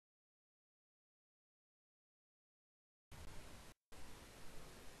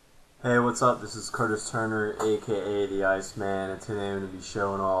Hey, what's up? This is Curtis Turner, aka the Iceman, and today I'm going to be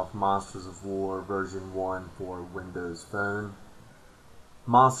showing off Monsters of War version 1 for Windows Phone.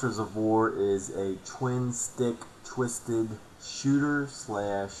 Monsters of War is a twin stick twisted shooter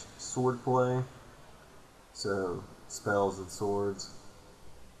slash sword play, so spells and swords.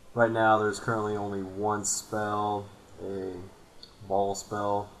 Right now there's currently only one spell, a ball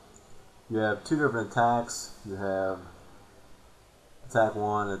spell. You have two different attacks. You have attack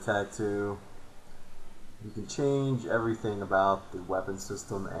 1, attack 2. You can change everything about the weapon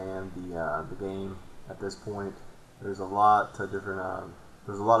system and the game at this point. There's a lot of different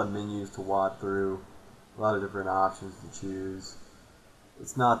there's a lot of menus to wad through, a lot of different options to choose.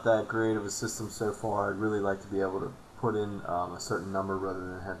 It's not that great of a system so far. I'd really like to be able to put in a certain number rather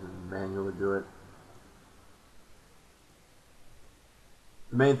than having to manually do it.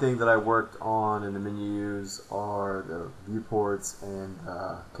 The main thing that I worked on in the menus are the viewports and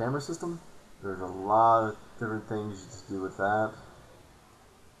camera system. There's a lot of different things you can do with that.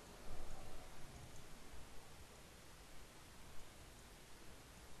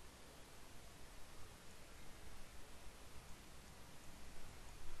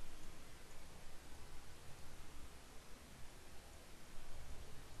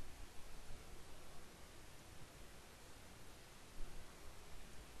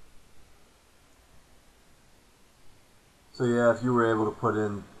 So yeah, if you were able to put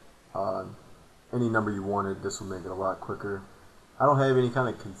in uh, any number you wanted, this will make it a lot quicker. I don't have any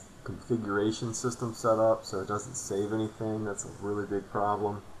kind of configuration system set up, so it doesn't save anything. That's a really big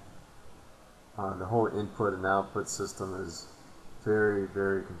problem. The whole input and output system is very,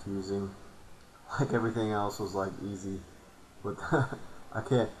 very confusing. Like everything else was like easy, but I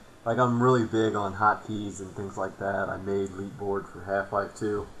can't. Like I'm really big on hotkeys and things like that. I made Leapboard for Half-Life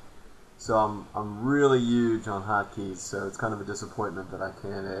 2. So I'm really huge on hotkeys, so it's kind of a disappointment that I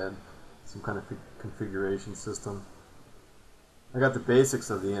can't add some kind of configuration system. I got the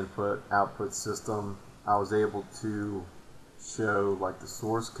basics of the input-output system. I was able to show like the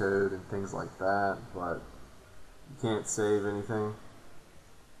source code and things like that, but you can't save anything.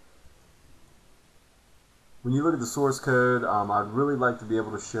 When you look at the source code, I'd really like to be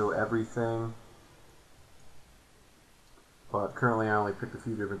able to show everything, but currently I only picked a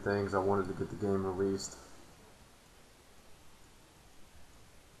few different things. I wanted to get the game released.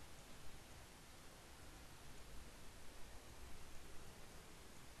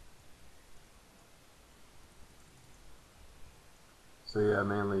 So yeah,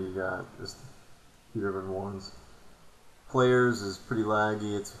 mainly you got just a few different ones. Players is pretty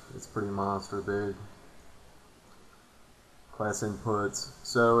laggy. It's pretty monster big. Class inputs.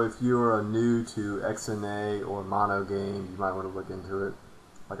 So if you're new to XNA or mono game, you might want to look into it.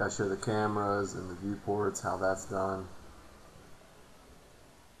 Like I show the cameras and the viewports, how that's done.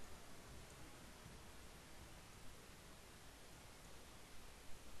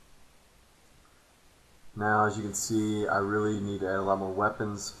 Now, as you can see, I really need to add a lot more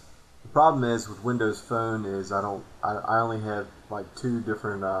weapons. The problem is with Windows Phone is I only have like two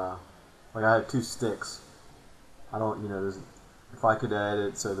different like I have two sticks. I don't, if I could add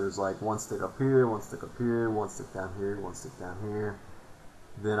it so there's like one stick up here, one stick up here, one stick down here, one stick down here,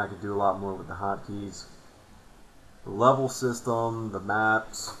 then I could do a lot more with the hotkeys. The level system, the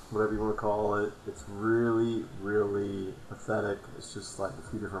maps, whatever you want to call it, it's really, really pathetic. It's just like a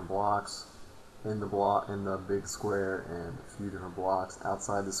few different blocks in the big square and a few different blocks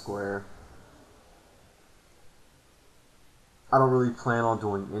outside the square. I don't really plan on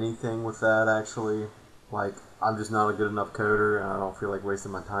doing anything with that actually. Like, I'm just not a good enough coder and I don't feel like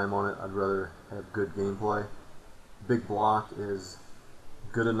wasting my time on it. I'd rather have good gameplay. Big block is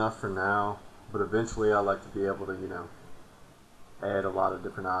good enough for now, but eventually I'd like to be able to, add a lot of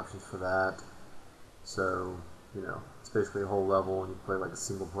different options for that. So, it's basically a whole level and you play like a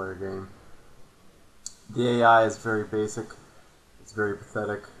single player game. The AI is very basic. It's very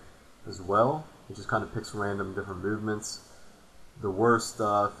pathetic as well. It just kind of picks random different movements. The worst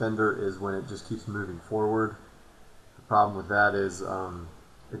offender is when it just keeps moving forward. The problem with that is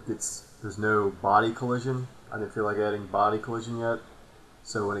there's no body collision. I didn't feel like adding body collision yet.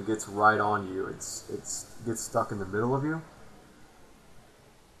 So when it gets right on you, it gets stuck in the middle of you.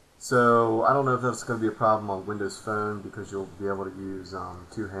 So I don't know if that's going to be a problem on Windows Phone because you'll be able to use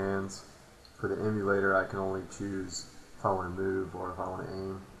two hands. For the emulator, I can only choose if I want to move or if I want to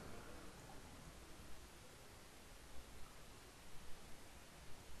aim.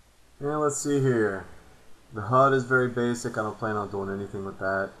 And let's see here. The HUD is very basic. I don't plan on doing anything with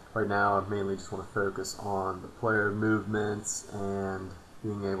that. Right now, I mainly just want to focus on the player movements and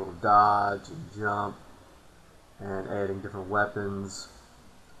being able to dodge and jump and adding different weapons.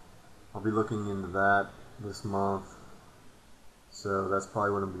 I'll be looking into that this month. So that's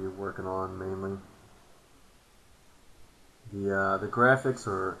probably what I'm going to be working on mainly. The graphics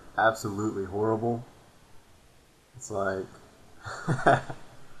are absolutely horrible. It's like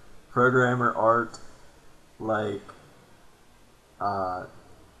programmer art, like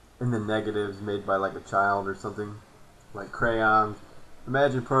in the negatives, made by like a child or something, like crayons.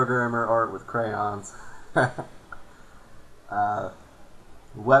 Imagine programmer art with crayons.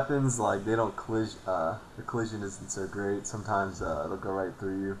 Weapons, like, they don't collision. The collision isn't so great. Sometimes it'll go right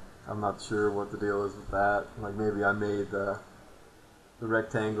through you. I'm not sure what the deal is with that. Like, maybe I made the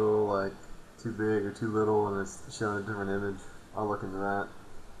rectangle like too big or too little, and it's showing a different image. I'll look into that.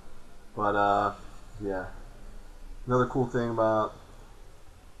 But yeah. Another cool thing about,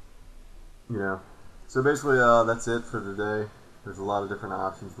 so basically that's it for today. There's a lot of different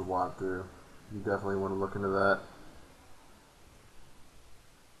options to walk through. You definitely want to look into that.